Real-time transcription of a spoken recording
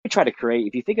try to create,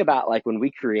 if you think about like when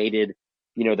we created,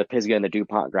 the Pisgah and the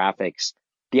DuPont graphics,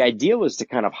 the idea was to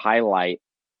kind of highlight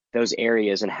those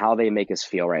areas and how they make us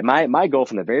feel, right? My goal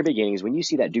from the very beginning is when you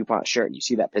see that DuPont shirt and you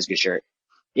see that Pisgah shirt,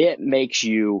 it makes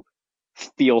you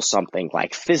feel something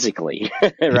like physically,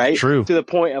 It's right? true. To the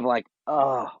point of like,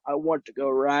 oh, I want to go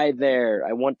ride there.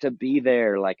 I want to be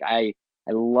there. Like I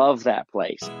love that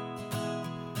place.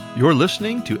 You're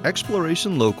listening to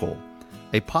Exploration Local,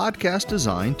 a podcast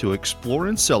designed to explore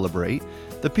and celebrate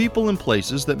the people and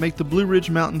places that make the Blue Ridge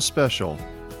Mountains special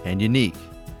and unique.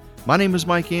 My name is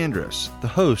Mike Andrus, the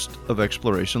host of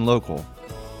Exploration Local.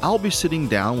 I'll be sitting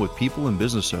down with people and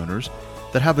business owners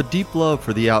that have a deep love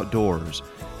for the outdoors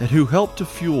and who help to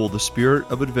fuel the spirit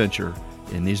of adventure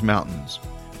in these mountains.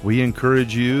 We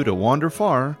encourage you to wander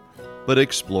far, but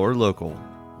explore local.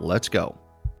 Let's go.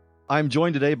 I'm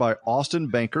joined today by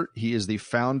Austin Bankert. He is the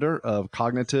founder of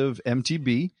Cognitive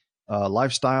MTB,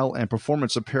 lifestyle and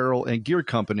performance apparel and gear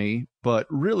company, but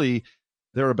really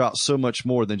they're about so much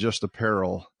more than just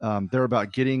apparel. They're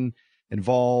about getting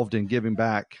involved and giving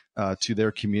back to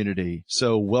their community.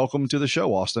 So welcome to the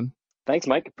show, Austin. Thanks,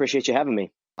 Mike. Appreciate you having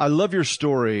me. I love your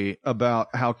story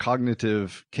about how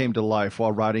Cognitive came to life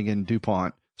while riding in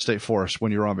DuPont State Forest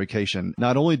when you were on vacation.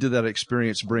 Not only did that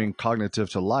experience bring Cognitive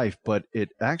to life, but it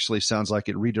actually sounds like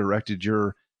it redirected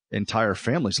your entire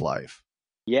family's life.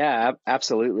 Yeah,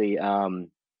 absolutely.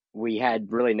 We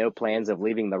had really no plans of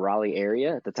leaving the Raleigh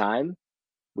area at the time.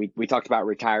 We talked about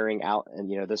retiring out in,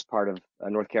 this part of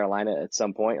North Carolina at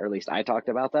some point, or at least I talked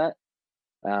about that.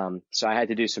 So I had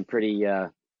to do some pretty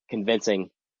convincing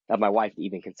of my wife to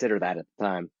even consider that at the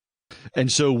time.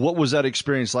 And so what was that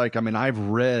experience like? I mean, I've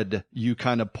read you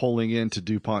kind of pulling into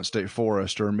DuPont State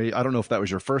Forest, or maybe, I don't know if that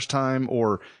was your first time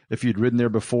or if you'd ridden there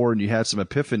before and you had some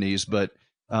epiphanies, but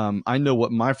I know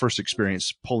what my first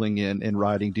experience pulling in and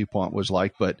riding DuPont was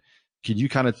like, but can you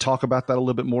kind of talk about that a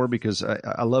little bit more? Because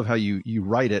I love how you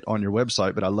write it on your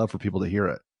website, but I love for people to hear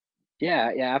it.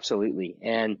 Yeah, absolutely.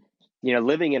 And,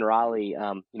 living in Raleigh,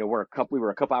 we were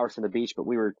a couple hours from the beach, but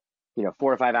we were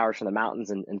 4 or 5 hours from the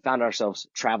mountains and found ourselves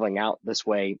traveling out this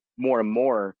way more and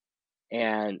more.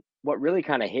 And what really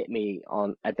kind of hit me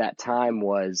on at that time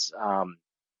was,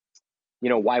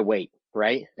 why wait,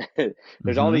 right?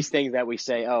 There's all these things that we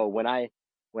say, oh, when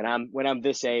I'm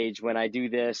this age, when I do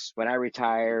this, when I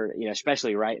retire,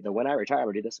 especially right, when I retire, I'm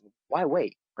gonna do this. Why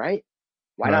wait, right?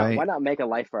 Why Right. not make a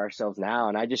life for ourselves now?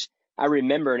 And I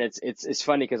remember, and it's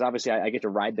funny because obviously I get to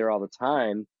ride there all the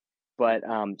time. But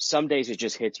some days it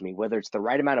just hits me, whether it's the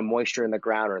right amount of moisture in the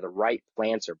ground or the right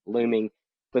plants are blooming.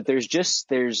 But there's this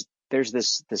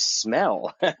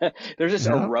smell, there's this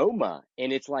Yeah. aroma,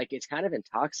 and it's kind of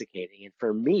intoxicating. And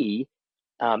for me,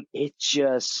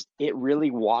 it really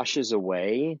washes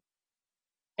away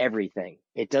everything.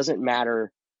 It doesn't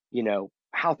matter,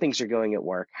 how things are going at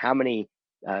work, how many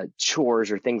chores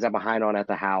or things I'm behind on at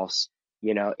the house.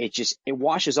 It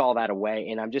washes all that away,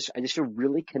 and I just feel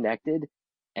really connected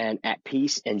and at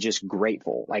peace and just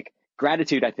grateful. Like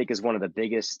gratitude, I think, is one of the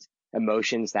biggest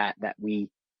emotions that if we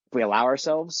allow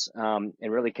ourselves and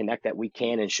really connect, that we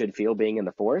can and should feel being in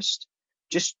the forest,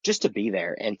 just to be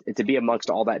there and to be amongst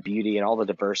all that beauty and all the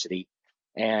diversity.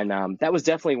 And that was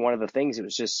definitely one of the things. It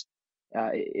was just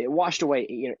it washed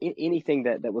away anything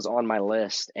that was on my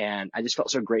list, and I just felt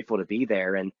so grateful to be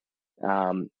there. And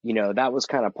that was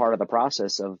kind of part of the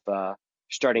process of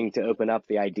starting to open up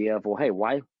the idea of, well, hey,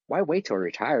 why wait till I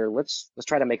retire? Let's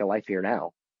try to make a life here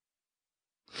now.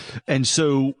 And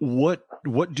so what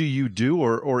do you do,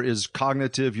 or is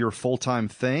Cognitive your full-time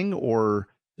thing, or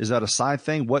is that a side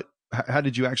thing? How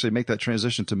did you actually make that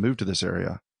transition to move to this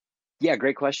area? Yeah,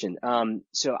 great question.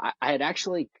 So I had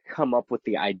actually come up with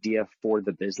the idea for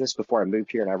the business before I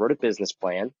moved here, and I wrote a business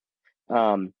plan.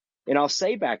 And I'll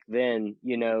say back then,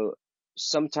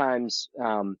 sometimes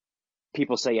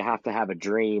people say you have to have a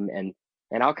dream, and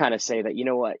I'll kind of say that,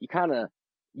 what,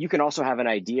 you can also have an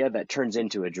idea that turns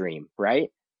into a dream, right?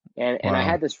 And I Wow.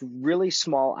 had this really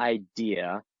small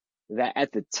idea that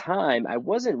at the time I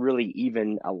wasn't really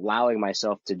even allowing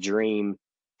myself to dream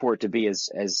for it to be as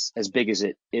big as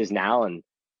it is now, and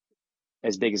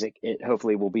as big as it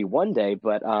hopefully will be one day.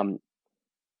 But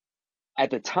at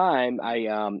the time,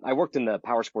 I worked in the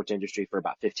power sports industry for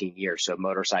about 15 years, so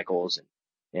motorcycles,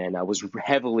 and I was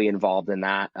heavily involved in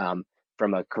that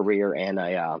from a career and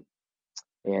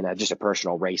just a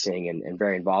personal racing, and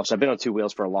very involved. So I've been on two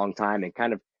wheels for a long time, and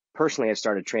kind of personally I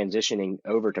started transitioning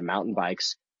over to mountain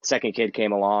bikes. Second kid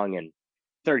came along, and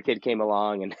third kid came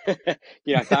along, and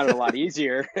I found it a lot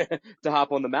easier to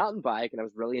hop on the mountain bike, and I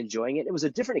was really enjoying it. It was a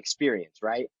different experience,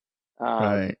 right? Um,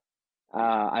 Right.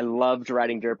 I loved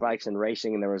riding dirt bikes and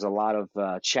racing, and there was a lot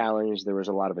of challenge. There was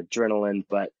a lot of adrenaline,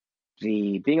 but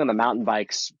the being on the mountain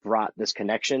bikes brought this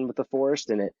connection with the forest,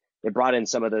 and it brought in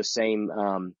some of those same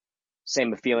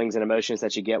feelings and emotions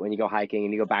that you get when you go hiking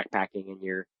and you go backpacking and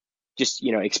you're just,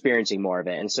 experiencing more of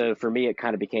it. And so for me, it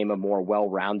kind of became a more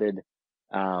well-rounded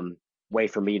way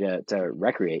for me to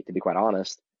recreate, to be quite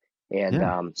honest. And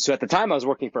Yeah. So at the time I was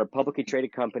working for a publicly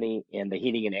traded company in the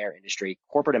heating and air industry,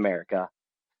 corporate America.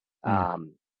 Mm.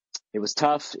 It was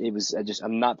tough.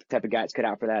 I'm not the type of guy that's cut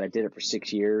out for that. I did it for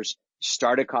 6 years,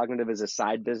 started Cognitive as a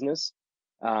side business.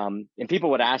 And people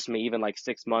would ask me even like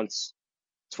 6 months,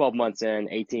 12 months in,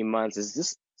 18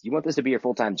 months, you want this to be your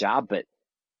full-time job? But,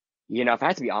 if I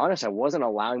have to be honest, I wasn't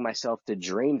allowing myself to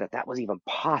dream that was even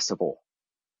possible.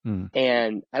 Mm.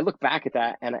 And I look back at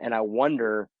that and I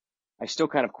wonder, I still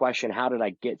kind of question, how did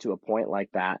I get to a point like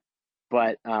that?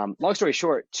 But long story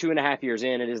short, 2.5 years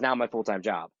in, it is now my full-time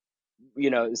job.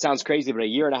 It sounds crazy, but a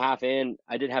year and a half in,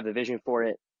 I did have the vision for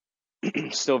it.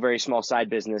 Still very small side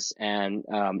business. And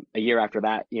a year after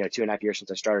that, 2.5 years since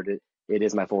I started it, it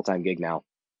is my full-time gig now.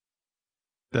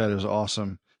 That is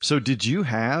awesome. So did you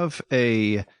have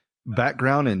a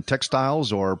background in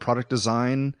textiles or product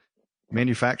design,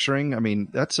 manufacturing? I mean,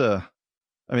 that's a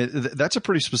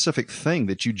pretty specific thing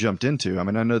that you jumped into. I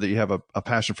mean, I know that you have a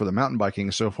passion for the mountain biking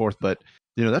and so forth, but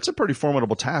that's a pretty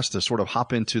formidable task to sort of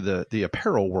hop into the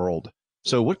apparel world.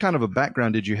 So what kind of a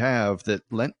background did you have that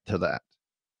lent to that?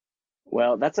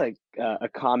 Well, that's a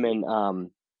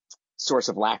common source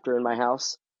of laughter in my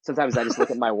house. Sometimes I just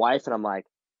look at my wife and I'm like,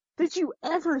 did you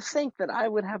ever think that I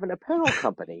would have an apparel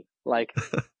company? Like,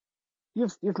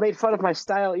 you've made fun of my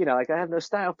style, like I have no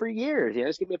style for years.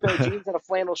 Just give me a pair of jeans and a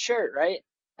flannel shirt, right?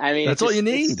 I mean, That's all you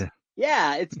need.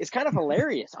 It's kind of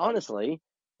hilarious, honestly.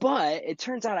 But it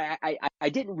turns out I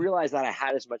didn't realize that I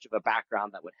had as much of a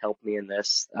background that would help me in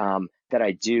this that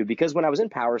I do, because when I was in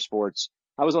power sports,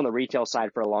 I was on the retail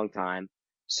side for a long time.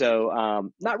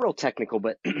 So not real technical,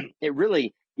 but it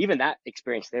really, even that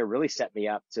experience there really set me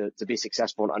up to be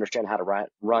successful and understand how to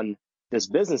run this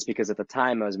business, because at the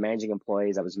time I was managing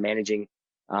employees. I was managing,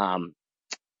 over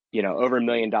 $1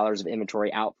 million of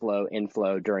inventory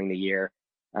inflow during the year.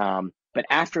 But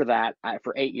after that,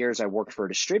 for 8 years, I worked for a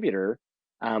distributor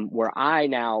where I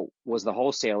now was the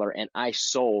wholesaler and I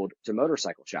sold to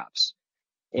motorcycle shops.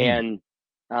 And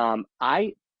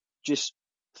I just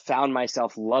found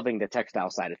myself loving the textile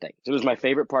side of things. It was my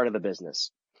favorite part of the business.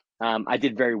 I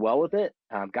did very well with it.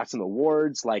 Got some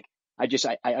awards. Like I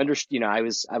understood, I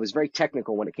was very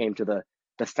technical when it came to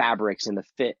the fabrics and the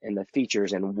fit and the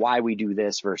features and why we do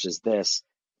this versus this.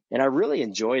 And I really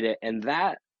enjoyed it. And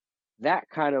that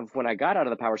kind of, when I got out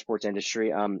of the power sports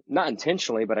industry, not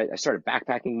intentionally, but I started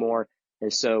backpacking more.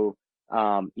 And so,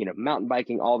 mountain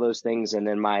biking, all those things. And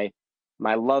then my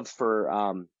love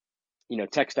for,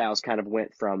 textiles kind of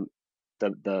went from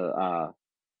the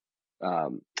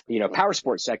power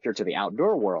sports sector to the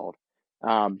outdoor world.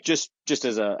 Just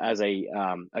as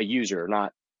a user,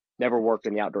 never worked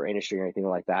in the outdoor industry or anything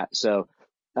like that. So,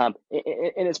 and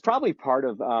it's probably part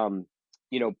of,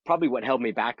 probably what held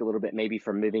me back a little bit, maybe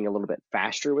from moving a little bit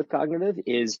faster with Cognitive,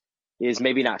 is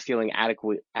maybe not feeling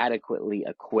adequately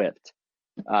equipped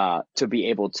to be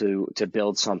able to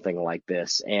build something like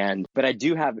this. But I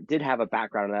did have a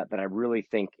background in that I really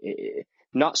think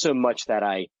not so much that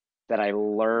I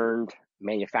learned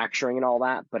manufacturing and all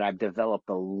that, but I've developed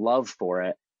a love for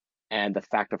it and the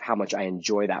fact of how much I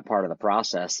enjoy that part of the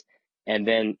process. And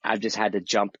then I've just had to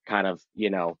jump kind of,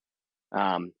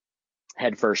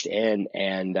 head first in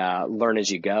and learn as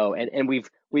you go. And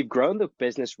we've grown the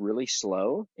business really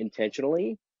slow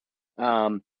intentionally,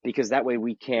 because that way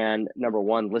we can, number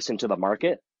one, listen to the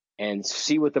market and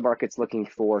see what the market's looking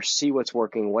for, see what's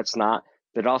working, what's not.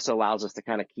 But it also allows us to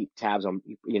kind of keep tabs on,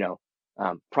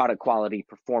 product quality,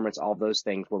 performance, all those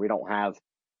things, where we don't have,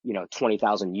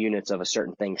 20,000 units of a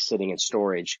certain thing sitting in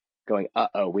storage going,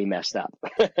 we messed up.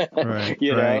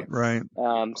 Right.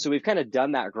 So we've kind of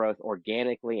done that growth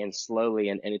organically and slowly,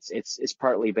 and it's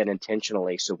partly been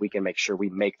intentionally, so we can make sure we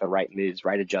make the right moves,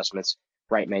 right adjustments,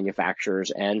 right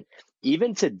manufacturers. And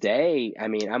even today, I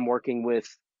mean, I'm working with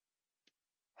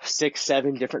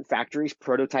 6-7 different factories,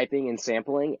 prototyping and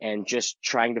sampling, and just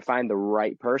trying to find the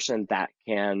right person that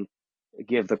can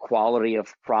give the quality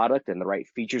of product and the right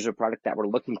features of product that we're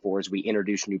looking for as we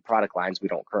introduce new product lines we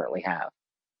don't currently have.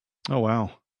 Oh,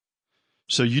 wow.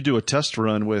 So you do a test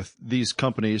run with these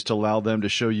companies to allow them to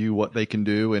show you what they can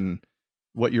do and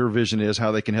what your vision is,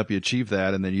 how they can help you achieve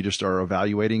that. And then you just are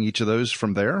evaluating each of those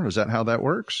from there. Is that how that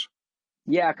works?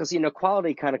 Yeah, because,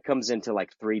 quality kind of comes into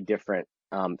like 3 different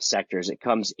sectors. It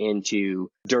comes into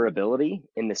durability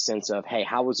in the sense of, hey,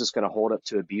 how is this going to hold up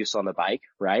to abuse on the bike,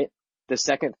 right? The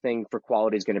second thing for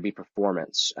quality is going to be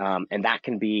performance. And that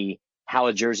can be how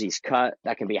a jersey's cut.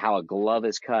 That can be how a glove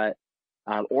is cut.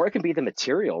 Or it can be the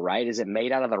material, right? Is it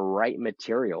made out of the right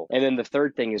material? And then the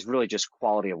third thing is really just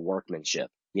quality of workmanship.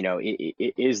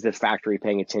 It is the factory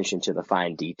paying attention to the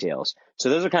fine details. So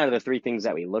those are kind of the three things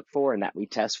that we look for and that we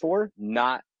test for.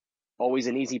 Not always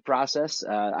an easy process.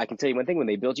 I can tell you one thing, when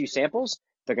they build you samples,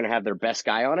 they're going to have their best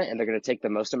guy on it and they're going to take the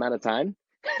most amount of time.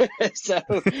 So,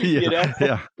 yeah.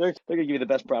 they're going to give you the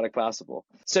best product possible.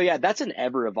 So yeah, that's an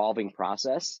ever evolving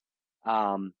process.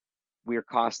 We're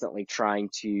constantly trying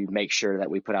to make sure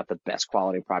that we put out the best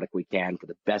quality product we can for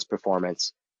the best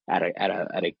performance at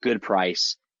a good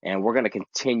price. And we're going to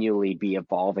continually be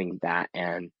evolving that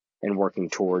and working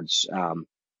towards,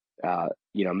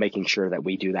 making sure that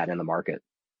we do that in the market.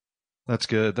 That's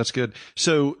good. That's good.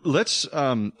 So let's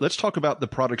talk about the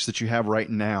products that you have right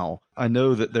now. I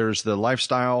know that there's the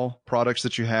lifestyle products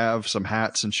that you have, some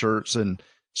hats and shirts and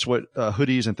sweat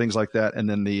hoodies and things like that, and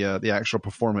then the actual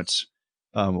performance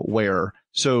wear.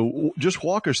 So just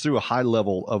walk us through a high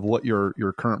level of what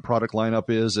your current product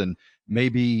lineup is, and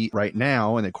maybe right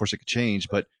now, and of course it could change,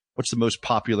 but what's the most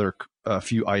popular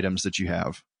few items that you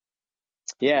have?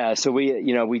 Yeah, so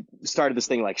we started this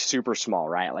thing like super small,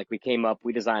 right? Like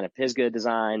we designed a Pisgah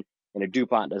design and a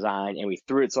DuPont design, and we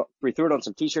threw it on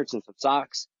some t-shirts and some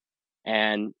socks,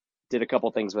 and did a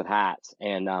couple things with hats.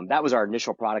 And that was our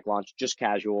initial product launch, just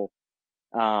casual.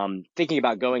 Thinking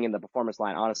about going in the performance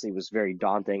line, honestly, was very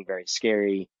daunting, very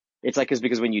scary. It's like,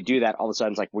 because when you do that, all of a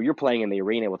sudden it's like, well, you're playing in the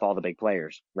arena with all the big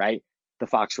players, right? The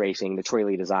Fox Racing, the Troy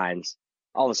Lee Designs.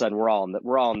 All of a sudden we're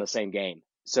all in the same game.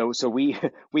 So we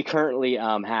currently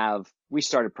we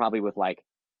started probably with like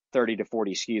 30 to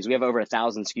 40 SKUs. We have over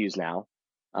 1,000 SKUs now.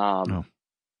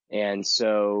 And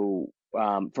so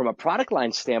from a product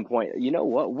line standpoint, you know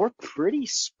what? We're pretty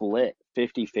split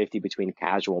 50-50 between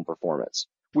casual and performance,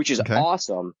 which is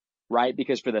awesome, right?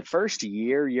 Because for the first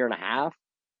year and a half,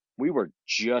 we were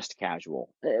just casual,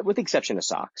 with the exception of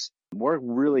socks. We're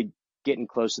really getting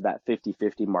close to that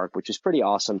 50-50 mark, which is pretty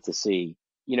awesome to see.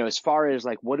 As far as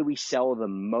like, what do we sell the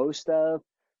most of?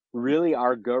 Really,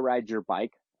 our Go Ride Your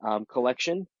Bike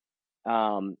collection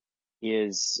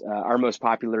is our most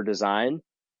popular design.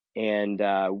 And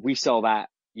we sell that,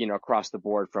 across the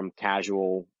board, from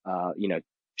casual,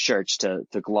 shirts to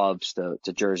gloves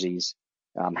to jerseys,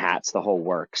 hats, the whole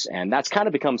works. And that's kind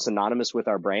of become synonymous with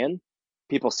our brand.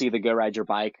 People see the Go Ride Your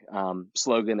Bike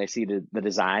slogan, they see the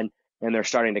design, and they're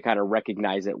starting to kind of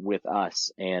recognize it with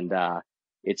us. And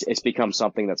it's become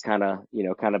something that's kind of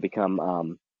become,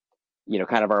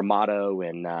 kind of our motto,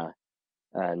 and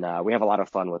we have a lot of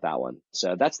fun with that one.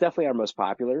 So that's definitely our most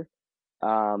popular.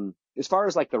 As far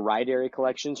as like the ride area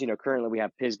collections, currently we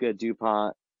have Pisgah,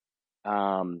 DuPont,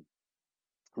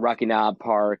 Rocky Knob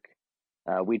Park,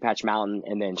 Weed Patch Mountain,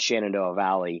 and then Shenandoah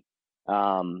Valley.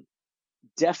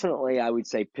 Definitely, I would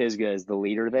say Pisgah is the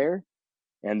leader there.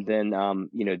 And then,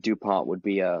 DuPont would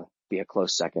be a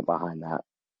close second behind that.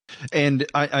 And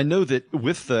I know that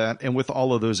with that and with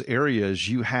all of those areas,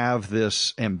 you have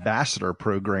this ambassador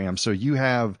program. So you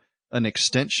have an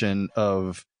extension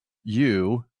of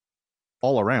you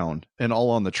all around and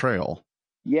all on the trail.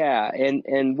 Yeah.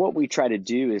 And what we try to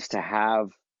do is to have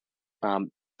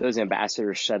those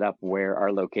ambassadors set up where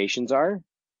our locations are,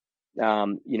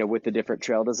 with the different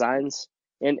trail designs.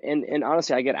 And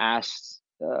honestly, I get asked,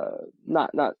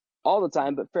 not all the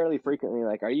time, but fairly frequently,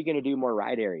 like, are you going to do more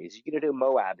ride areas? Are you going to do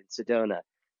Moab and Sedona?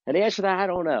 And the answer to that, I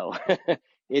don't know.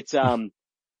 It's, I've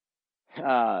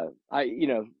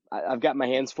got my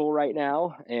hands full right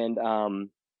now, and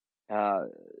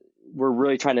we're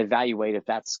really trying to evaluate if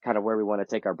that's kind of where we want to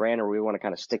take our brand, or we want to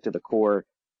kind of stick to the core,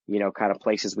 kind of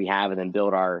places we have, and then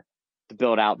build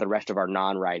out the rest of our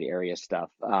non-ride area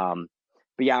stuff. But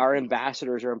yeah, our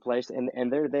ambassadors are in place,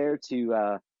 and they're there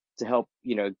to help,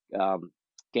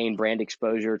 gain brand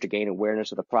exposure, to gain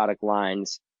awareness of the product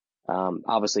lines,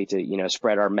 obviously to,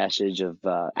 spread our message of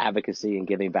advocacy and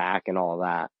giving back and all of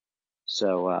that.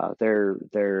 So they're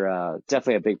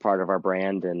definitely a big part of our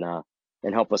brand, and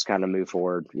help us kind of move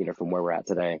forward, from where we're at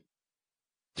today.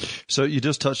 So you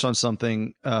just touched on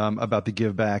something about the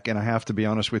give back, and I have to be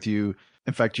honest with you.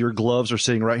 In fact, your gloves are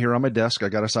sitting right here on my desk. I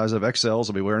got a size of XLs.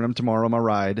 I'll be wearing them tomorrow on my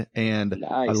ride, and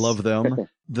nice. I love them.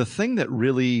 The thing that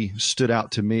really stood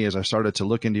out to me as I started to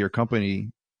look into your company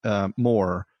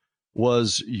more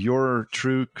was your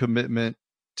true commitment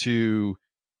to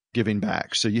giving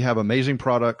back. So you have amazing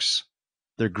products.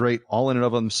 They're great all in and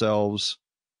of themselves.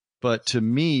 But to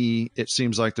me, it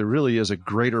seems like there really is a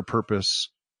greater purpose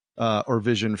or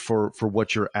vision for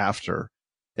what you're after.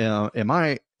 Am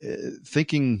I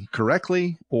thinking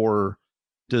correctly, or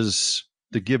does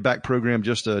the Give Back program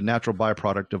just a natural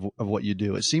byproduct of what you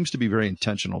do? It seems to be very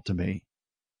intentional to me.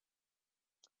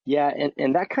 Yeah,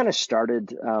 and that kind of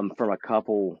started from a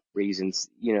couple reasons.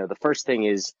 The first thing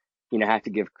is, I have to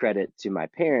give credit to my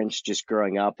parents just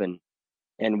growing up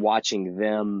and watching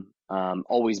them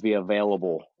always be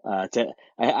available.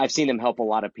 I've seen them help a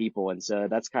lot of people, and so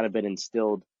that's kind of been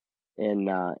instilled in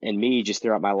me just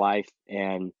throughout my life.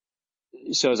 And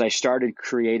so as I started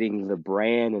creating the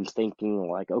brand and thinking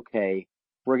like, okay,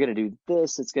 we're going to do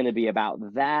this, it's going to be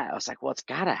about that. I was like, well, it's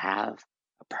got to have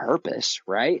a purpose,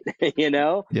 right?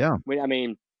 Yeah. I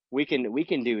mean, we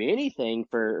can do anything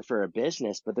for a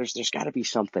business, but there's got to be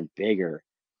something bigger.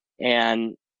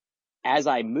 And as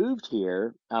I moved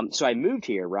here, so I moved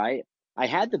here, right? I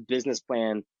had the business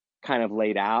plan kind of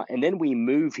laid out, and then we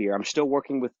move here. I'm still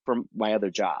working from my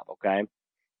other job, okay?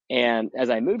 And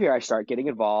as I move here, I start getting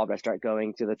involved. I start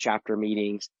going to the chapter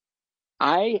meetings.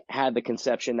 I had the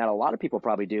conception that a lot of people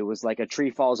probably do was like a tree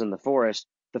falls in the Forest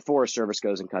Service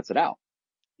goes and cuts it out,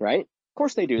 right? Of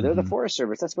course they do. They're the Mm-hmm. Forest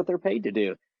Service. That's what they're paid to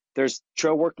do. There's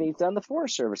trail work needs done. The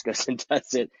Forest Service goes and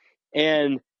does it.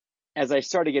 And as I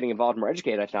started getting involved and more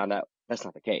educated, I found out that's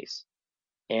not the case.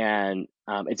 And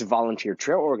it's volunteer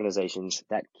trail organizations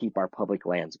that keep our public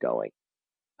lands going.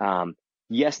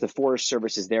 Yes, the Forest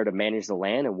Service is there to manage the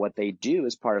land, and what they do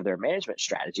as part of their management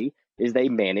strategy is they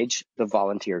manage the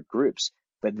volunteer groups,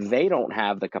 but they don't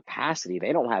have the capacity.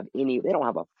 They don't have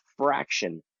a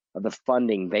fraction of the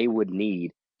funding they would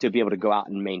need to be able to go out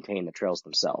and maintain the trails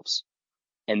themselves.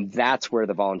 And that's where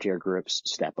the volunteer groups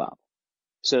step up.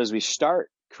 So as we start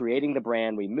creating the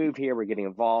brand, we move here, we're getting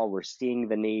involved, we're seeing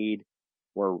the need,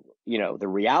 the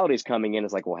reality is coming in.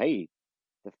 It's like, well, hey,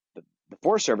 the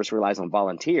Forest Service relies on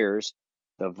volunteers.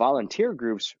 The volunteer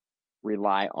groups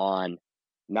rely on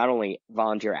not only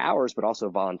volunteer hours, but also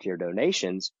volunteer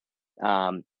donations.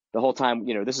 The whole time,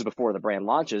 this is before the brand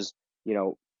launches,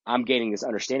 I'm gaining this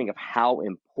understanding of how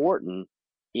important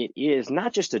it is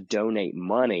not just to donate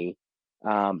money,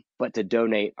 but to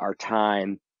donate our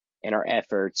time and our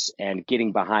efforts and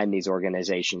getting behind these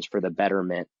organizations for the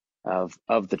betterment of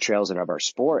the trails and of our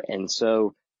sport. And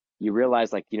so you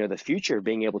realize, like, the future of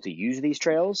being able to use these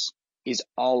trails is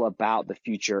all about the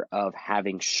future of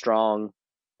having strong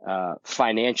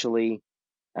financially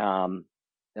and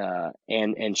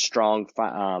strong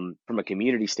from a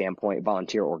community standpoint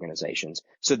volunteer organizations.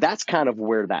 So that's kind of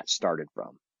where that started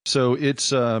from. So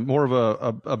it's more of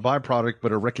a byproduct,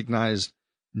 but a recognized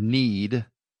need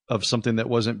of something that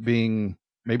wasn't being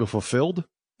maybe fulfilled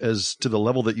as to the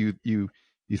level that you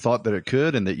thought that it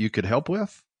could and that you could help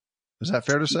with. Is that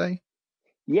fair to say?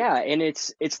 Yeah, and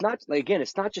it's not, again,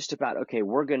 it's not just about, okay,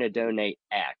 we're going to donate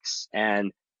X.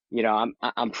 And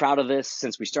I'm proud of this.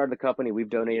 Since we started the company, we've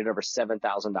donated over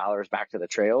 $7,000 back to the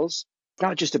trails. It's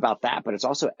not just about that, but it's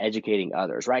also educating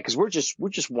others, right? Because we're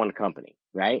just one company,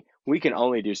 right? We can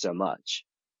only do so much.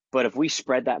 But if we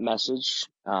spread that message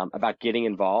about getting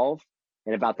involved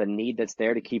and about the need that's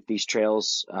there to keep these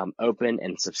trails open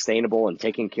and sustainable and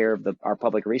taking care of our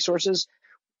public resources,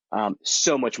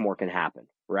 so much more can happen,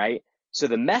 right? So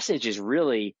the message is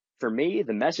really, for me,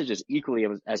 the message is equally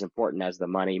as important as the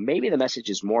money. Maybe the message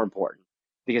is more important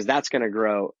because that's going to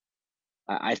grow,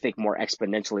 I think, more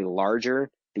exponentially larger,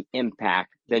 the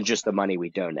impact, than just the money we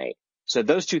donate. So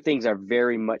those two things are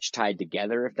very much tied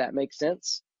together, if that makes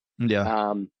sense.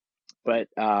 Yeah.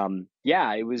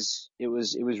 Yeah, it was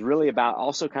really about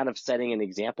also kind of setting an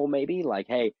example, maybe like,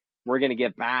 hey, we're going to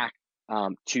get back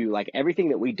to, like, everything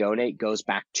that we donate goes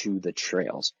back to the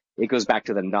trails. It goes back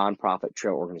to the nonprofit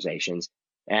trail organizations.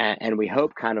 And we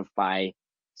hope kind of by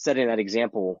setting that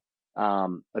example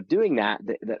of doing that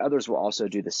others will also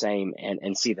do the same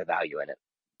and see the value in it.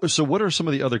 So what are some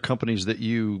of the other companies that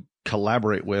you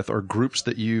collaborate with or groups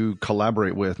that you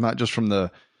collaborate with, not just from the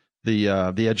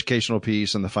educational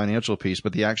piece and the financial piece,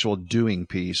 but the actual doing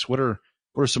piece? What are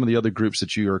some of the other groups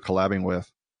that you are collabing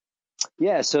with?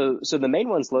 Yeah, so the main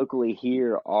ones locally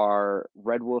here are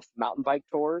Red Wolf Mountain Bike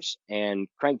Tours and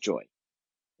Crankjoy.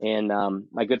 And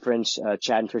my good friends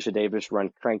Chad and Trisha Davis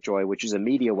run Crankjoy, which is a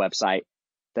media website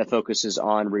that focuses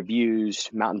on reviews,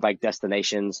 mountain bike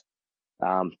destinations.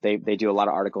 They do a lot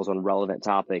of articles on relevant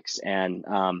topics. And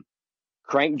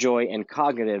Crankjoy and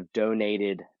Cognitive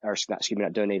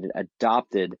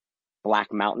adopted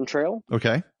Black Mountain Trail.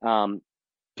 Okay.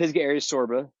 Pisgah Area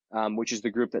Sorba, which is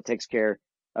the group that takes care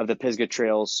of the Pisgah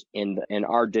trails in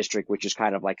our district, which is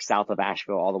kind of like south of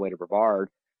Asheville all the way to Brevard,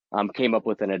 came up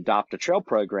with an Adopt a Trail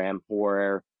program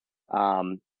where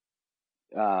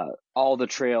all the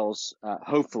trails,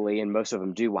 hopefully, and most of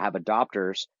them do, will have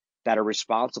adopters that are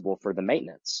responsible for the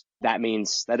maintenance. That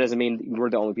doesn't mean we're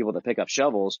the only people that pick up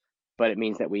shovels, but it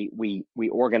means that we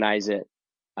organize it.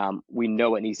 We know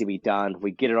what needs to be done.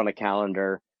 We get it on a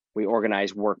calendar. We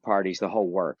organize work parties, the whole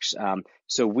works.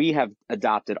 So we have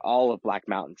adopted all of Black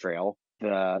Mountain Trail.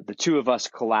 The two of us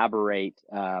collaborate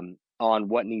on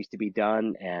what needs to be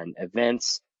done and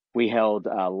events. We held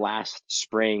last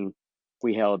spring.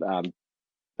 We held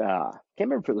can't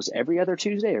remember if it was every other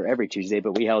Tuesday or every Tuesday,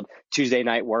 but we held Tuesday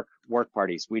night work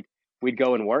parties. We'd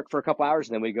go and work for a couple hours,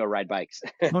 and then we'd go ride bikes.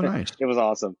 Oh, nice. It was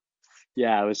awesome.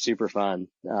 Yeah, it was super fun.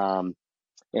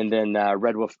 And then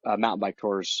Red Wolf Mountain Bike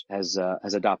Tours has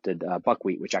adopted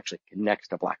Buckwheat, which actually connects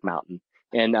to Black Mountain.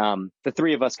 And the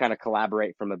three of us kind of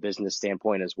collaborate from a business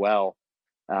standpoint as well,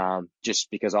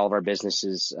 just because all of our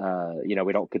businesses, we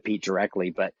don't compete directly,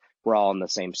 but we're all in the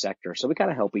same sector. So we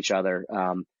kind of help each other,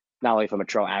 not only from a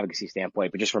trail advocacy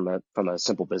standpoint, but just from a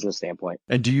simple business standpoint.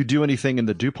 And do you do anything in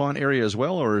the DuPont area as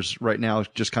well, or is right now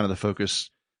just kind of the focus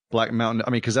Black Mountain? I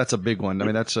mean, because that's a big one. I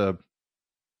mean, that's a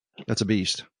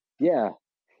beast. Yeah,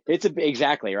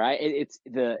 exactly right. It's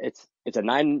a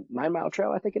 9 mile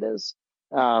trail, I think it is.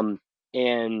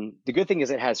 And the good thing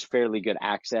is it has fairly good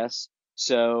access.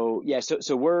 So yeah,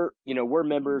 so we're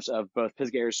members of both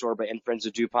Pisgah Area Sorba and Friends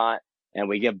of DuPont, and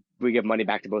we give money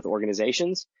back to both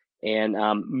organizations. And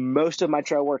most of my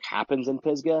trail work happens in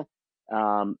Pisgah.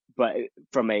 But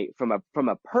from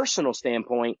a personal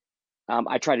standpoint,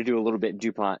 I try to do a little bit in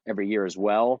DuPont every year as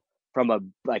well. From a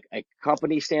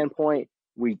company standpoint,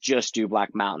 we just do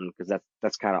Black Mountain because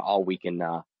that's kind of all we can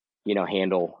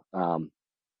handle.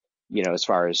 As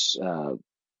far as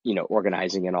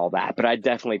organizing and all that. But I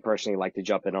definitely personally like to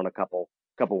jump in on a couple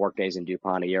work days in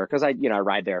DuPont a year because I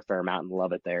ride there a fair amount and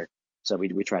love it there. So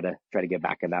we try to get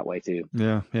back in that way too.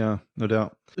 Yeah, no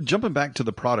doubt. Jumping back to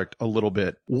the product a little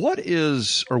bit, what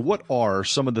are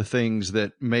some of the things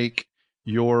that make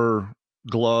your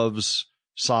gloves,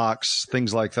 socks,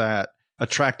 things like that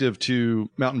attractive to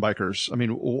mountain bikers? I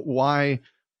mean, why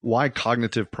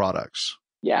Cognitive products?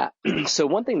 Yeah. So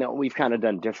one thing that we've kind of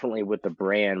done differently with the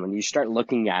brand, when you start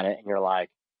looking at it and you're like,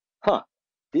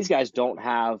 these guys don't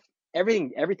have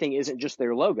everything isn't just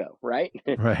their logo, right?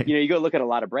 Right. You go look at a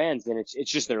lot of brands and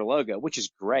it's just their logo, which is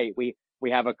great. We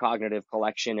have a Cognitive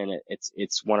collection and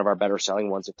it's one of our better selling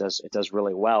ones. It does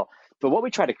really well. But what we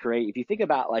try to create, if you think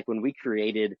about like when we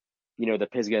created, the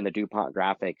Pisgah and the DuPont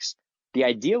graphics, the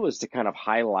idea was to kind of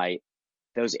highlight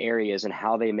those areas and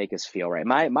how they make us feel, right?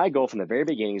 My goal from the very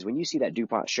beginning is when you see that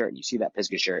DuPont shirt and you see that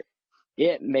Pisgah shirt,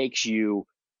 it makes you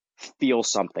feel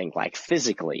something like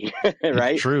physically,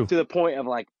 right? It's true. To the point of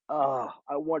like, oh,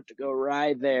 I want to go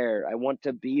ride there. I want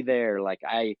to be there. Like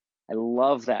I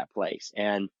love that place.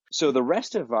 And so the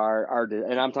rest of our,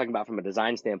 and I'm talking about from a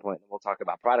design standpoint, and we'll talk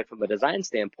about product from a design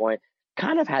standpoint,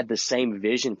 kind of had the same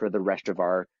vision for the rest of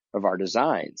our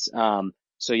designs.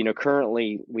 So,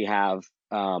 currently we have,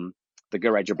 the Go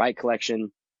Ride Your Bike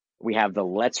collection. We have the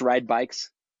Let's Ride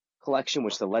Bikes collection,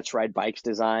 which the Let's Ride Bikes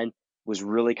design was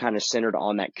really kind of centered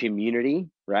on that community,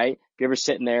 right? If you're ever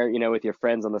sitting there, with your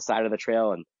friends on the side of the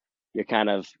trail and you're kind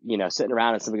of, sitting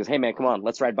around and somebody goes, hey man, come on,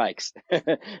 let's ride bikes.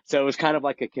 So it was kind of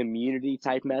like a community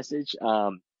type message.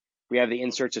 We have the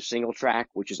Inserts of Single Track,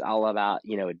 which is all about,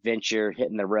 adventure,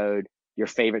 hitting the road, your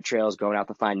favorite trails, going out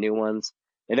to find new ones.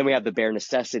 And then we have the Bare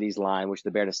Necessities line, which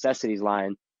the Bare Necessities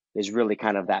line is really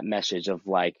kind of that message of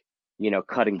like,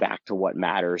 cutting back to what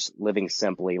matters, living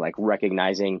simply, like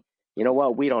recognizing,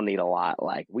 what, we don't need a lot.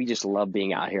 Like we just love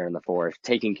being out here in the forest,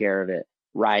 taking care of it,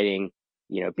 riding,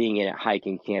 being in it,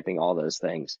 hiking, camping, all those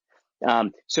things.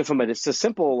 So from a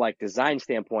simple like design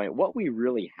standpoint, what we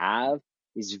really have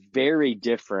is very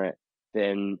different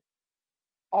than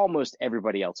almost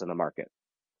everybody else in the market.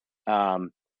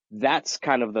 That's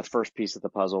kind of the first piece of the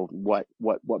puzzle. What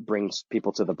brings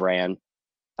people to the brand?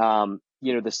 The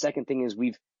second thing is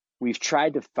we've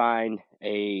tried to find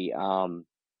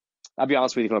I'll be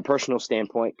honest with you from a personal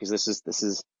standpoint, because this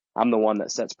is I'm the one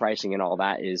that sets pricing and all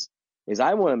that is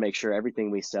I want to make sure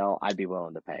everything we sell, I'd be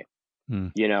willing to pay.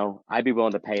 I'd be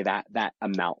willing to pay that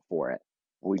amount for it.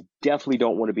 We definitely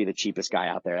don't want to be the cheapest guy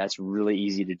out there. That's really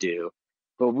easy to do.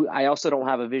 But I also don't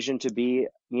have a vision to be,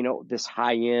 this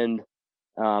high end,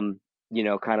 kind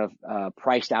of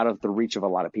priced out of the reach of a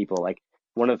lot of people. Like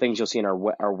one of the things you'll see in our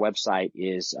website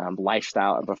is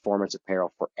lifestyle and performance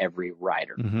apparel for every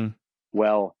rider. Mm-hmm.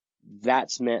 Well,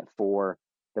 that's meant for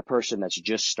the person that's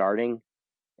just starting.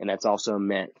 And that's also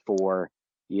meant for,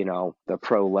 the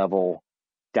pro level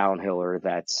downhiller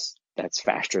that's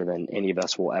faster than any of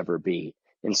us will ever be.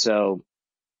 And so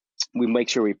we make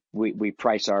sure we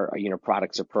price our,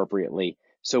 products appropriately.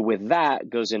 So with that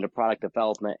goes into product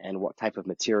development and what type of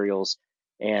materials.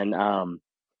 And, I'll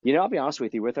be honest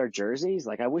with you, with our jerseys,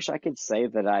 like I wish I could say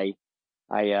that I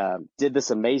did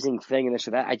this amazing thing and this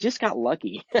or that. I just got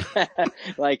lucky.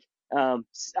 Like, I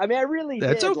really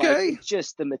That's did. okay. Like, it's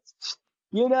just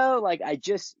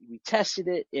we tested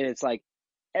it, and it's like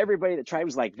everybody that tried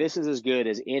was like, this is as good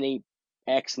as any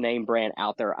X name brand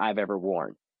out there I've ever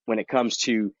worn when it comes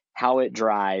to how it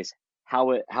dries,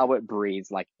 how it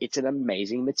breathes. Like, it's an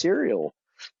amazing material.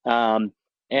 And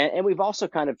we've also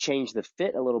kind of changed the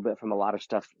fit a little bit from a lot of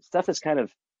stuff that's kind of,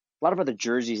 a lot of other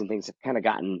jerseys and things have kind of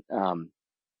gotten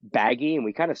baggy, and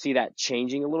we kind of see that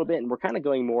changing a little bit, and we're kind of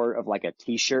going more of like a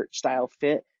t-shirt style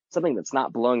fit, something that's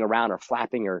not blowing around or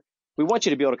flapping, or we want you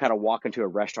to be able to kind of walk into a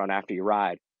restaurant after you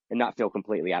ride and not feel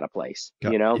completely out of place,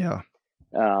 Yeah.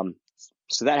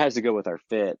 So that has to go with our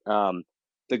fit.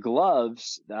 The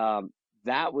gloves,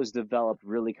 that was developed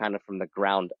really kind of from the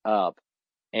ground up,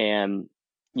 and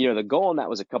the goal on that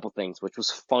was a couple things, which was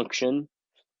function.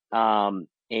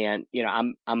 And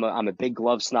I'm a big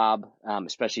glove snob,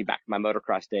 especially back in my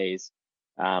motocross days.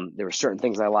 There were certain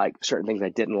things I liked, certain things I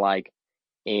didn't like,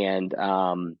 and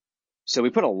so we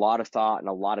put a lot of thought and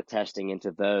a lot of testing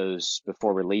into those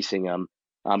before releasing them.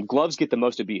 Gloves get the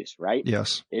most abuse, right?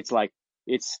 Yes. It's like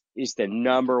it's the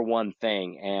number one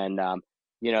thing, and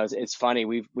it's funny.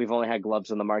 We've only had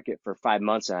gloves on the market for 5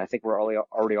 months, and I think we're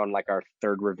already on like our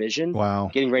third revision. Wow.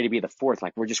 Getting ready to be the fourth.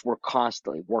 Like we're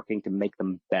constantly working to make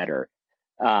them better.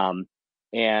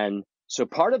 And so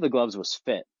part of the gloves was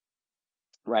fit,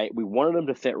 right? We wanted them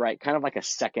to fit right, kind of like a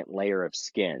second layer of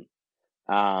skin.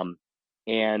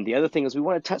 And the other thing is we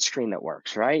want a touchscreen that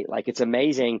works, right? Like it's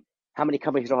amazing how many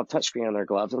companies don't have touchscreen on their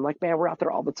gloves. And I'm like, man, we're out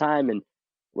there all the time, and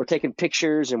we're taking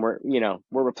pictures, and we're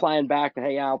replying back,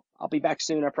 hey, I'll be back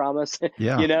soon, I promise.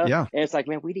 Yeah. Yeah. And it's like,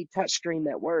 man, we need touchscreen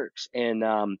that works. And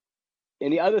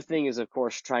the other thing is, of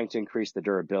course, trying to increase the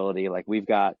durability. Like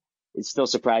it still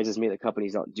surprises me that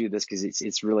companies don't do this, because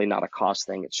it's really not a cost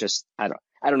thing. It's just, I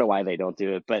don't know why they don't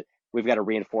do it, but we've got a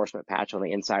reinforcement patch on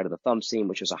the inside of the thumb seam,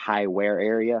 which is a high wear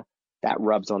area that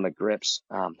rubs on the grips.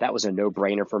 That was a no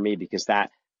brainer for me, because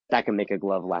that can make a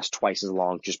glove last twice as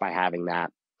long just by having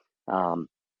that.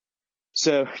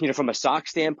 So, from a sock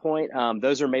standpoint,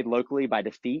 those are made locally by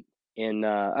Defeat.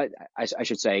 I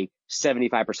should say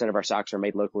 75% of our socks are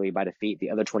made locally by Defeat.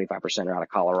 The other 25% are out of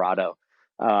Colorado.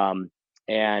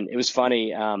 And it was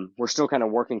funny. We're still kind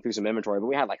of working through some inventory, but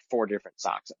we had like 4 different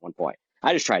socks at one point.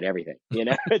 I just tried everything,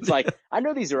 It's like, I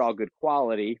know these are all good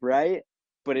quality, right?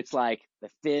 But it's like the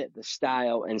fit, the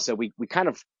style. And so we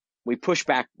push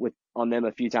back on them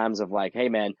a few times of like, hey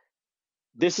man,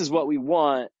 this is what we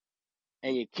want,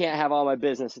 and you can't have all my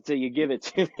business until you give it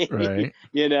to me.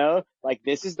 Right. Like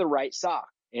this is the right sock.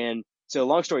 And so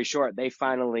long story short, they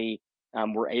finally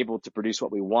were able to produce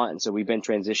what we want. And so we've been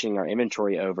transitioning our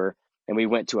inventory over, and we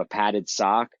went to a padded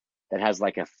sock that has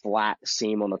like a flat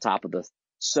seam on the top of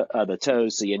the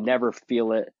toes, so you never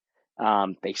feel it.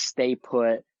 They stay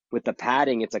put. With the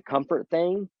padding, it's a comfort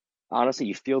thing. Honestly,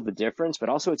 you feel the difference, but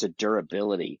also it's a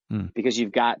durability, because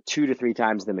you've got 2 to 3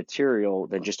 times the material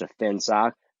than just a thin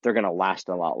sock. They're going to last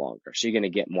a lot longer. So you're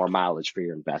going to get more mileage for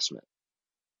your investment.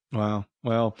 Wow.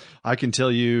 Well, I can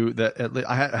tell you that at least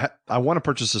I want to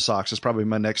purchase the socks. It's probably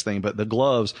my next thing, but the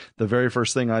gloves, the very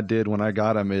first thing I did when I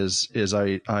got them is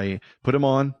I put them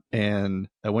on and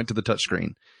I went to the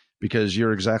touchscreen, because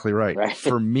you're exactly right.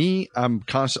 For me, I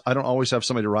don't always have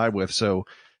somebody to ride with. So,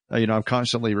 I'm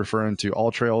constantly referring to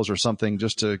All Trails or something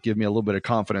just to give me a little bit of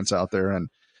confidence out there, and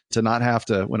to not have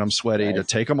to, when I'm sweaty, to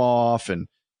take them off and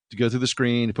to go through the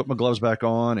screen, to put my gloves back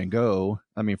on and go.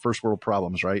 I mean, first world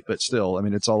problems, right? But still, I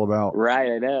mean, it's all about,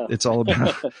 right. I know it's all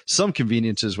about some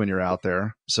conveniences when you're out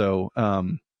there. So,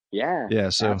 yeah.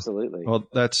 So absolutely. Well,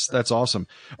 that's awesome.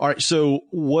 All right. So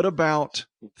what about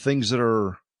things that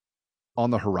are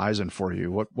on the horizon for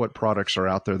you? What products are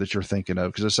out there that you're thinking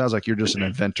of? Because it sounds like you're just an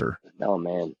inventor. Oh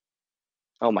man.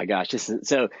 Oh my gosh.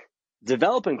 So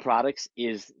developing products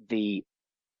is the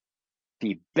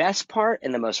best part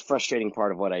and the most frustrating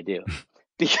part of what I do,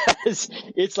 because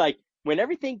it's like when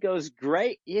everything goes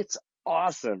great, it's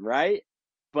awesome, right?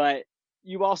 But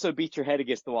you also beat your head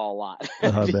against the wall a lot.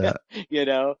 I bet.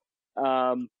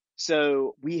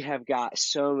 So we have got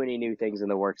so many new things in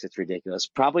the works. It's ridiculous.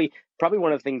 Probably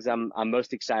one of the things I'm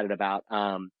most excited about.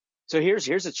 So here's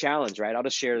a challenge, right? I'll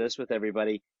just share this with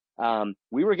everybody.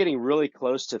 We were getting really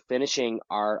close to finishing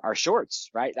our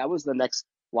shorts, right? That was the next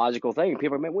logical thing.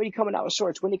 People are like, when are you coming out with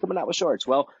shorts? When are you coming out with shorts?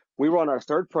 Well, we were on our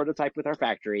 3rd prototype with our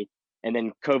factory, and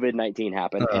then COVID-19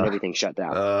 happened and everything shut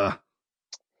down.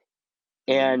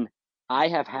 And I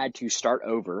have had to start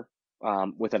over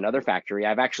with another factory.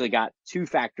 I've actually got two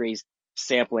factories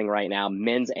sampling right now,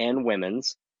 men's and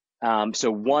women's.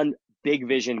 So one big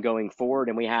vision going forward,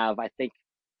 and we have, I think,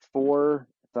 four,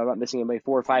 if I'm not missing anybody,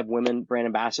 4 or 5 women brand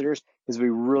ambassadors, is we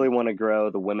really want to grow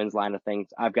the women's line of things.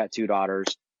 I've got 2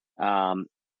 daughters, and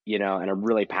I'm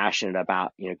really passionate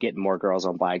about, getting more girls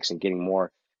on bikes and getting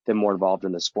them more involved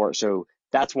in the sport. So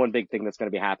that's one big thing that's going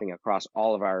to be happening across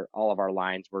all of our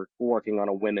lines. We're working on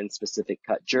a women's specific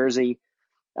cut jersey.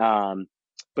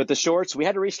 But the shorts, we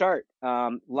had to restart.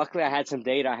 Luckily I had some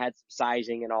data, I had some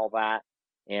sizing and all that.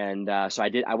 And, so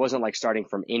I wasn't like starting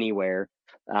from anywhere.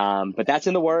 But that's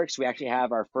in the works. We actually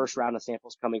have our first round of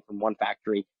samples coming from one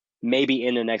factory, maybe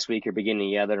in the next week or beginning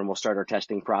the other, and we'll start our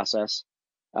testing process.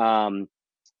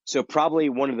 So probably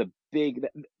one of the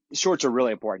shorts are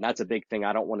really important. That's a big thing.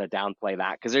 I don't want to downplay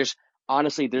that because there's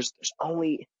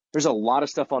a lot of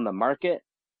stuff on the market,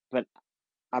 but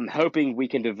I'm hoping we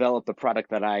can develop the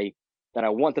product that I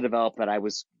want to develop, that I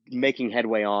was making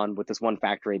headway on with this one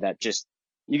factory, that just,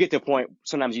 you get to a point,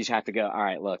 sometimes you just have to go, all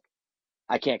right, look,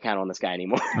 I can't count on this guy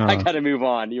anymore. I got to move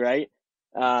on, right?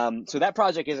 So that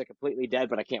project isn't completely dead,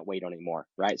 but I can't wait on anymore,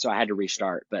 right? So I had to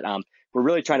restart. But we're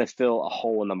really trying to fill a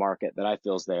hole in the market that I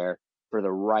feel is there for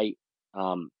the right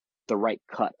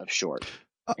cut of short.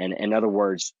 And in other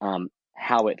words,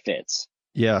 how it fits.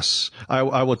 Yes.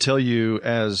 I will tell you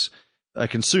as a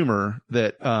consumer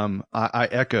that I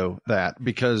echo that,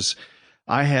 because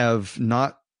I have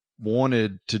not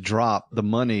wanted to drop the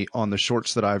money on the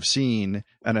shorts that I've seen.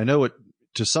 And I know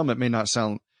to some, it may not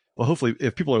sound, well, hopefully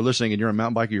if people are listening and you're a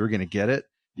mountain biker, you're going to get it,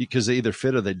 because they either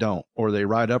fit or they don't, or they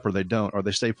ride up or they don't, or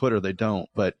they stay put or they don't.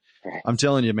 But I'm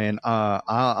telling you, man,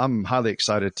 I'm highly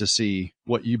excited to see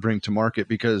what you bring to market,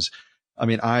 because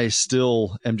I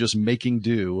still am just making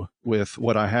do with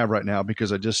what I have right now,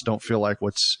 because I just don't feel like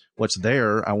what's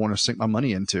there I want to sink my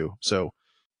money into. So,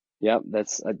 yeah,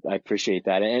 I appreciate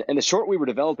that. And the short we were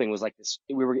developing was like this.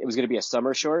 It was going to be a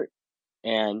summer short,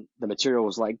 and the material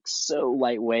was like so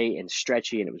lightweight and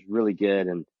stretchy, and it was really good.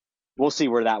 And we'll see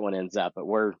where that one ends up, but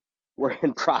we're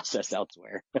in process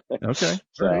elsewhere. Okay.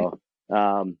 So,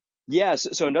 yeah.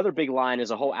 So another big line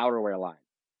is a whole outerwear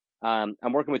line.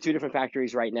 I'm working with 2 different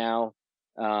factories right now,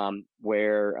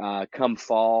 where come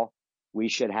fall we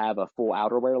should have a full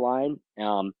outerwear line,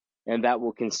 and that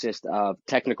will consist of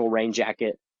technical rain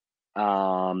jacket,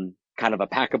 kind of a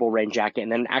packable rain jacket,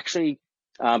 and then actually,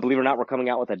 believe it or not, we're coming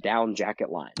out with a down jacket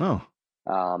line.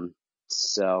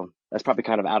 So that's probably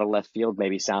kind of out of left field,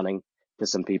 maybe sounding to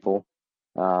some people.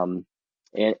 And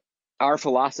our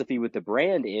philosophy with the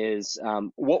brand is,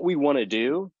 what we want to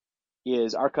do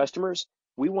is our customers,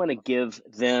 we want to give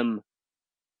them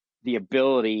the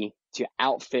ability to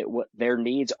outfit what their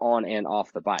needs on and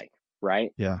off the bike,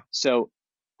 right? Yeah. So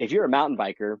if you're a mountain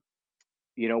biker,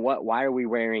 you know what? Why are we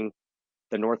wearing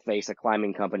the North Face, a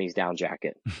climbing company's down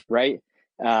jacket, right?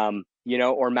 Or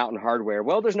Mountain Hardwear?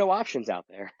 Well, there's no options out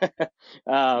there.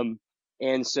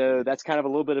 And so that's kind of a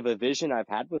little bit of a vision I've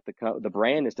had with the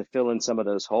brand, is to fill in some of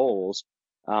those holes.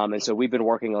 And so we've been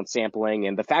working on sampling,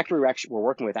 and the factory we're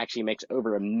working with actually makes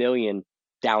over 1 million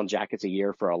down jackets a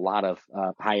year for a lot of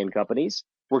high-end companies.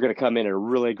 We're going to come in at a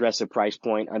really aggressive price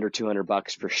point, under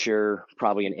 $200 for sure,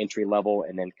 probably an entry level,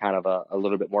 and then kind of a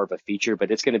little bit more of a feature.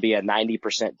 But it's going to be a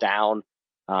 90% down,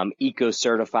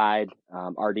 eco-certified,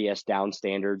 RDS down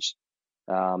standards.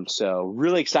 So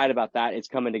really excited about that. It's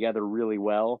coming together really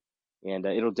well, and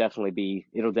it'll definitely be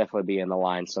in the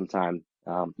line sometime,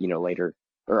 later,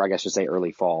 or I guess you'd say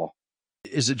early fall.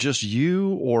 Is it just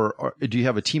you, or do you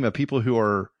have a team of people who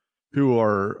are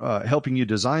helping you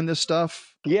design this stuff?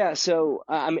 Yeah. So,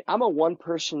 I'm a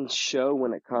one-person show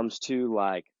when it comes to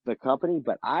like the company,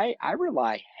 but I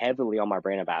rely heavily on my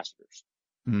brand ambassadors.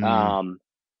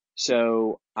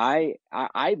 So I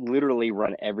literally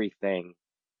run everything,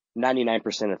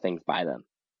 99% of things by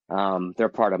them. They're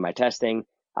part of my testing.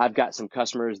 I've got some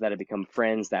customers that have become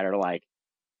friends that are like,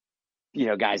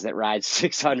 guys that ride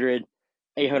 600,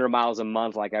 800 miles a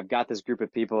month. Like, I've got this group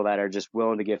of people that are just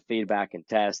willing to give feedback and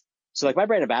test. So like my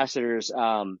brand ambassadors,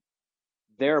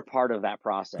 they're a part of that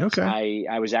process. Okay.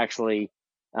 I was actually,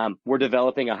 we're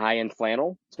developing a high-end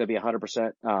flannel. It's going to be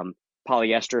 100%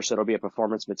 polyester, so it'll be a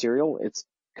performance material. It's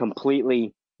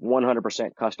completely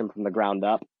 100% custom from the ground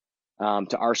up,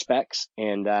 to our specs.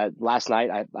 And last night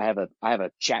I have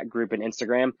a chat group in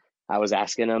Instagram. I was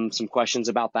asking them some questions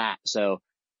about that. So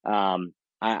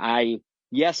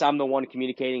yes, I'm the one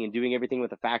communicating and doing everything with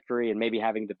the factory and maybe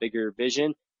having the bigger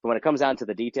vision. But when it comes down to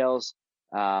the details,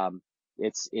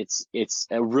 it's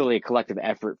a really collective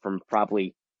effort from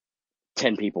probably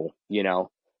 10 people,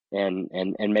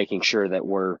 and making sure that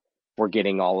we're we're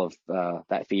getting all of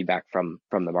that feedback from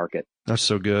the market. That's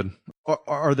so good.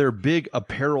 Are there big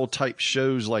apparel type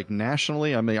shows like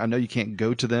nationally? I mean, I know you can't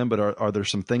go to them, but are there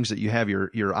some things that you have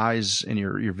your eyes and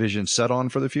your vision set on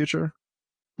for the future?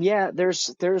 Yeah,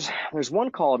 there's one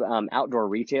called Outdoor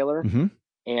Retailer, Mm-hmm.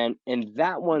 and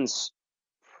that one's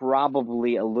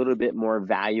probably a little bit more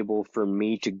valuable for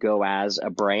me to go as a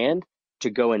brand,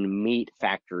 to go and meet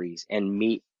factories and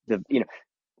meet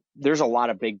there's a lot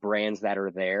of big brands that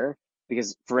are there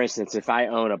because, for instance, if I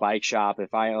own a bike shop,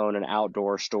 if I own an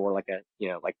outdoor store like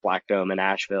like Black Dome in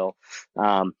Asheville,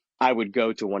 I would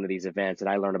go to one of these events and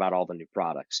I learn about all the new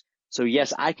products. So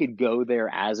yes, I could go there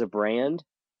as a brand.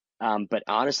 But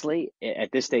honestly,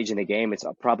 at this stage in the game, it's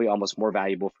probably almost more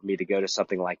valuable for me to go to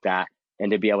something like that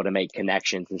and to be able to make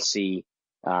connections and see,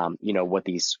 what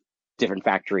these different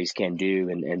factories can do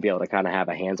and be able to kind of have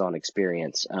a hands-on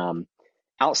experience.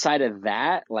 Outside of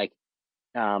that, like,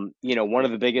 one of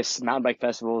the biggest mountain bike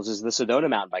festivals is the Sedona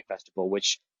Mountain Bike Festival,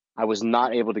 which I was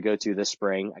not able to go to this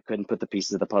spring. I couldn't put the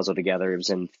pieces of the puzzle together. It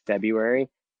was in February.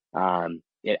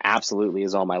 It absolutely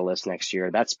is on my list next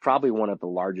year. That's probably one of the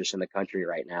largest in the country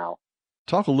right now.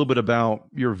 Talk a little bit about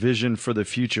your vision for the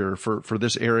future for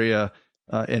this area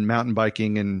in mountain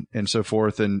biking and so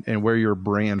forth, and where your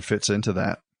brand fits into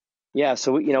that. Yeah,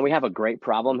 so we have a great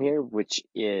problem here, which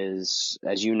is,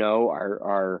 as you know,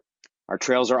 our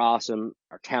trails are awesome,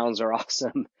 our towns are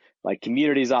awesome, like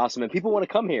community is awesome, and people want to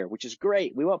come here, which is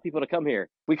great. We want people to come here.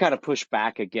 We kind of push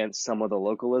back against some of the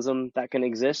localism that can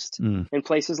exist in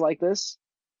places like this,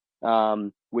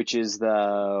 which is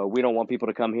we don't want people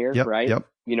to come here, right? Yep.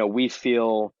 We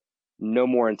feel no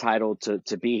more entitled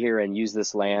to be here and use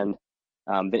this land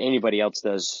than anybody else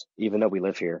does, even though we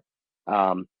live here.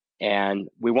 And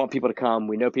we want people to come.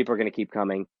 We know people are going to keep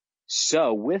coming.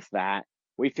 So with that,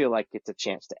 we feel like it's a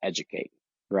chance to educate,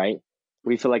 right?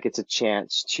 We feel like it's a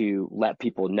chance to let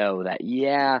people know that,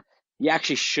 yeah, you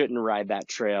actually shouldn't ride that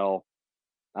trail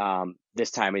this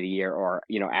time of the year, or,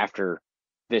 after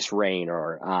this rain,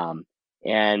 or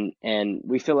and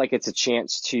we feel like it's a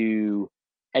chance to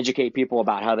educate people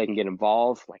about how they can get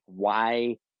involved, like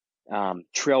why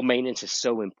trail maintenance is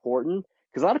so important.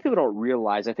 Because a lot of people don't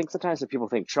realize, I think sometimes when people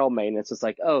think trail maintenance, it's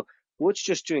like, oh, well, it's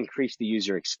just to increase the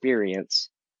user experience.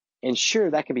 And sure,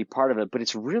 that can be part of it, but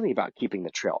it's really about keeping the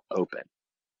trail open.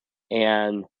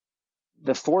 And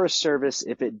the Forest Service,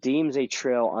 if it deems a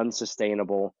trail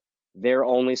unsustainable, their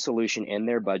only solution in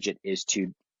their budget is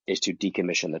to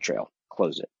decommission the trail,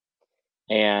 close it.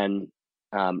 And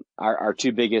our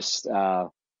two biggest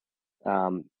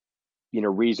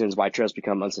reasons why trails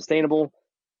become unsustainable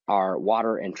are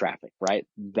water and traffic, right?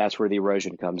 That's where the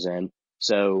erosion comes in.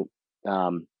 So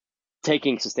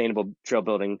taking sustainable trail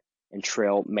building and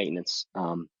trail maintenance,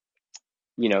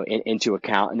 into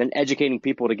account, and then educating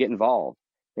people to get involved.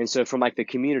 And so from like the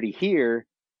community here,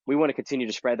 we want to continue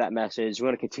to spread that message. We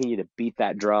want to continue to beat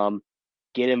that drum,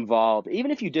 get involved,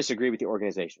 even if you disagree with the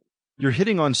organization. You're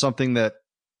hitting on something that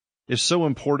is so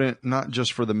important, not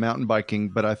just for the mountain biking,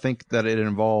 but I think that it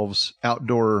involves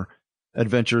outdoor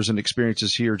adventures and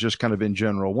experiences here, just kind of in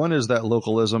general. One is that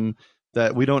localism,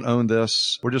 that we don't own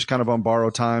this. We're just kind of on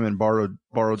borrowed time and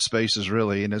borrowed spaces,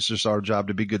 really. And it's just our job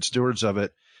to be good stewards of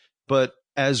it. But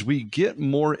as we get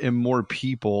more and more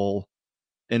people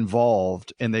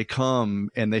involved and they come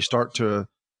and they start to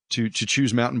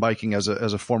choose mountain biking as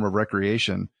a form of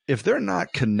recreation, if they're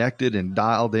not connected and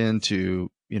dialed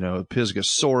into, Pisgah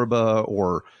Sorba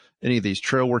or any of these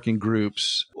trail working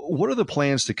groups, what are the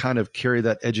plans to kind of carry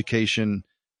that education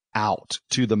out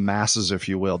to the masses, if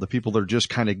you will, the people that are just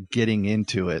kind of getting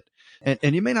into it?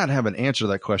 And you may not have an answer to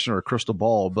that question or a crystal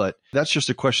ball, but that's just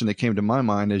a question that came to my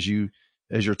mind as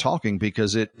you're talking,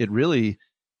 because it really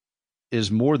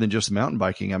is more than just mountain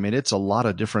biking. I mean, it's a lot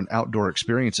of different outdoor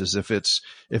experiences. If it's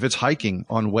hiking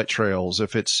on wet trails,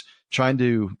 if it's trying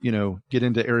to, get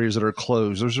into areas that are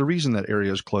closed, there's a reason that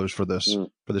area is closed for this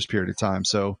period of time.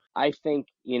 So I think,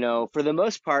 for the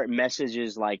most part,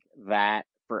 messages like that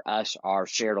for us are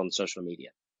shared on social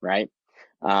media, right?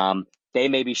 They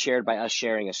may be shared by us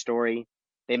sharing a story.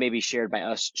 They may be shared by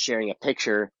us sharing a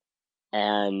picture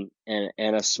and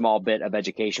a small bit of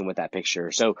education with that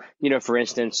picture. So, for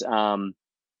instance,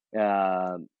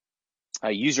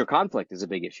 user conflict is a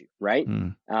big issue, right?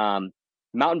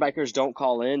 Mountain bikers don't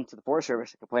call in to the Forest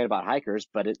Service to complain about hikers,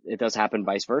 but it does happen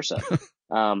vice versa.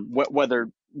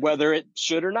 Whether it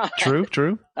should or not.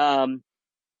 True. And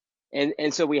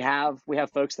so we have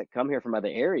folks that come here from other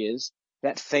areas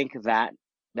that think that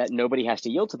nobody has to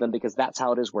yield to them because that's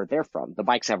how it is where they're from. The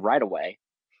bikes have right of way.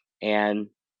 And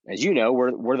as you know,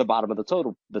 we're the bottom of the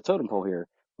totem pole here.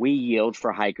 We yield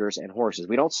for hikers and horses.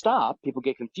 We don't stop. People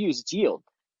get confused. It's yield.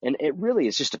 And it really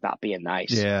is just about being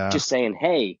nice. Yeah. Just saying,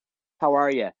 hey, how are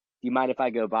you? Do you mind if I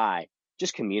go by?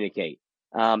 Just communicate.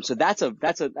 So that's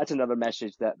another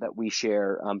message that we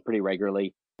share pretty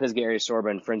regularly. Pisgah Area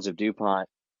Sorba and Friends of DuPont,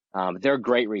 they're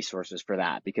great resources for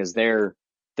that, because their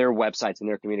websites and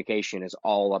their communication is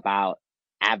all about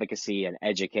advocacy and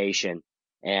education.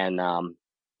 And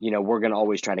we're going to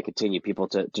always try to continue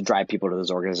to drive people to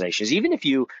those organizations. Even if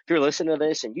you're listening to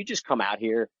this and you just come out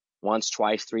here once,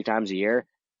 twice, 3 times a year,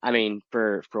 I mean,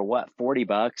 for what, $40,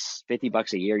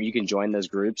 $50 a year, you can join those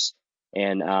groups.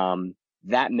 And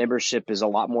that membership is a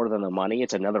lot more than the money.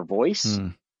 It's another voice.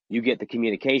 You get the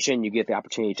communication, you get the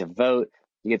opportunity to vote,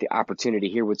 you get the opportunity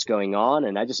to hear what's going on.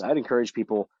 And I'd encourage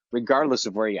people, regardless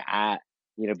of where you're at,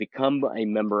 become a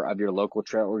member of your local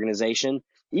trail organization.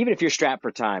 Even if you're strapped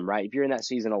for time, right? If you're in that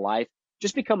season of life,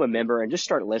 just become a member and just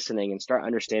start listening and start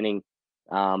understanding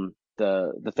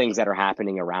the things that are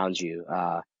happening around you.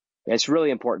 It's really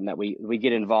important that we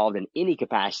get involved in any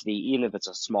capacity, even if it's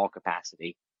a small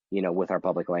capacity, with our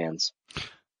public lands.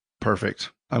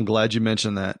 Perfect. I'm glad you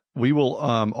mentioned that. We will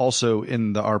also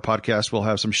in our podcast, we'll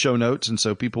have some show notes. And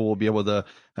so people will be able to,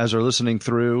 as they're listening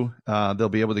through, they'll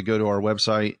be able to go to our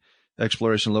website,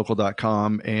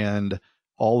 explorationlocal.com, and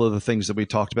all of the things that we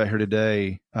talked about here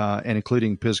today, and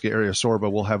including Pisgah Area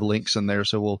Sorba, we'll have links in there.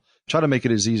 So we'll try to make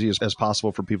it as easy as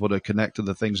possible for people to connect to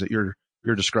the things that you're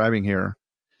describing here.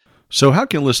 So how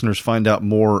can listeners find out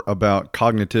more about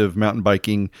Kognitive Mountain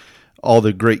Biking, all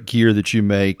the great gear that you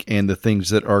make, and the things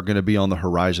that are going to be on the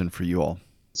horizon for you all?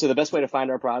 So the best way to find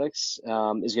our products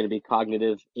is going to be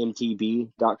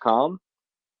cognitivemtb.com.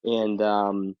 And,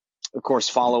 of course,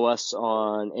 follow us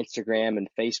on Instagram and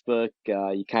Facebook.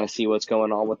 You kind of see what's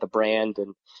going on with the brand.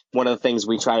 And one of the things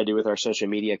we try to do with our social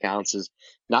media accounts is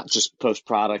not just post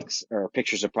products or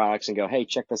pictures of products and go, hey,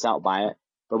 check this out, buy it.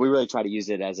 But we really try to use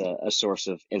it as a source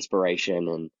of inspiration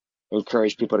and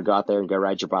encourage people to go out there and go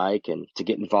ride your bike and to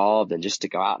get involved and just to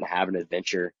go out and have an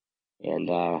adventure and,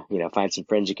 find some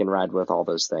friends you can ride with, all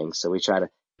those things. So we try to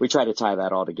tie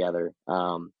that all together.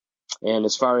 And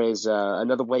as far as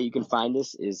another way you can find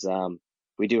us is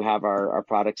we do have our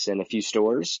products in a few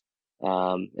stores.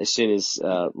 As soon as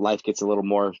life gets a little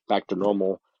more back to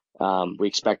normal, we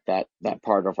expect that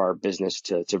part of our business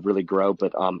to really grow.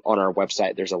 But on our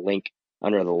website, there's a link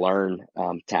under the Learn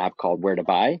tab called Where to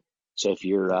Buy. So if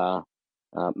you're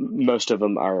most of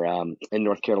them are in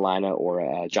North Carolina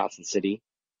or Johnson City,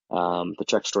 the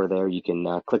Trek store there, you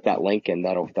can click that link and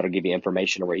that'll give you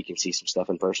information where you can see some stuff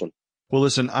in person. Well,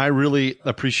 listen, I really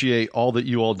appreciate all that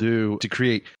you all do to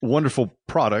create wonderful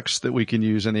products that we can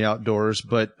use in the outdoors,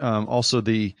 but also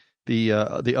the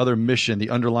other mission,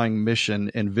 the underlying mission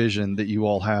and vision that you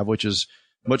all have, which is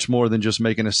much more than just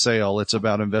making a sale. It's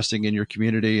about investing in your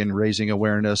community and raising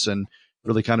awareness and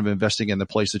really kind of investing in the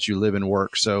place that you live and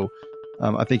work. So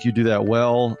I think you do that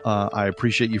well. I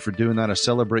appreciate you for doing that. I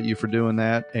celebrate you for doing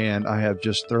that. And I have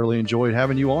just thoroughly enjoyed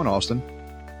having you on, Austin.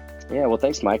 Yeah, well,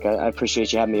 thanks, Mike. I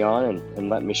appreciate you having me on and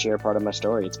letting me share part of my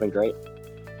story. It's been great.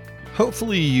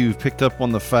 Hopefully you've picked up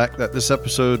on the fact that this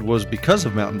episode was because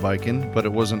of mountain biking, but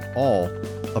it wasn't all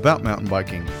about mountain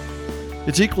biking.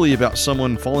 It's equally about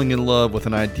someone falling in love with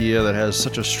an idea that has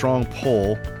such a strong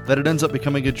pull that it ends up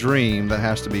becoming a dream that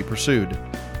has to be pursued.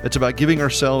 It's about giving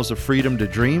ourselves the freedom to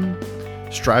dream,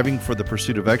 striving for the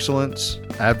pursuit of excellence,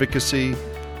 advocacy,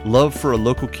 love for a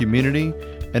local community,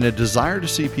 and a desire to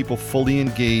see people fully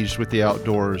engaged with the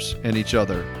outdoors and each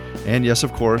other. And yes,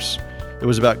 of course, it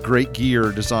was about great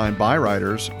gear designed by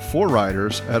riders for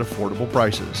riders at affordable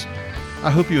prices. I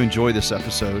hope you enjoy this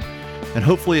episode, and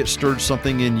hopefully it stirred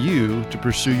something in you to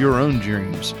pursue your own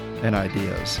dreams and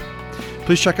ideas.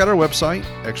 Please check out our website,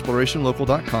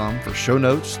 explorationlocal.com, for show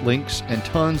notes, links, and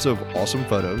tons of awesome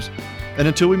photos. And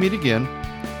until we meet again,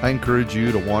 I encourage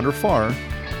you to wander far,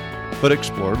 but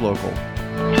explore local.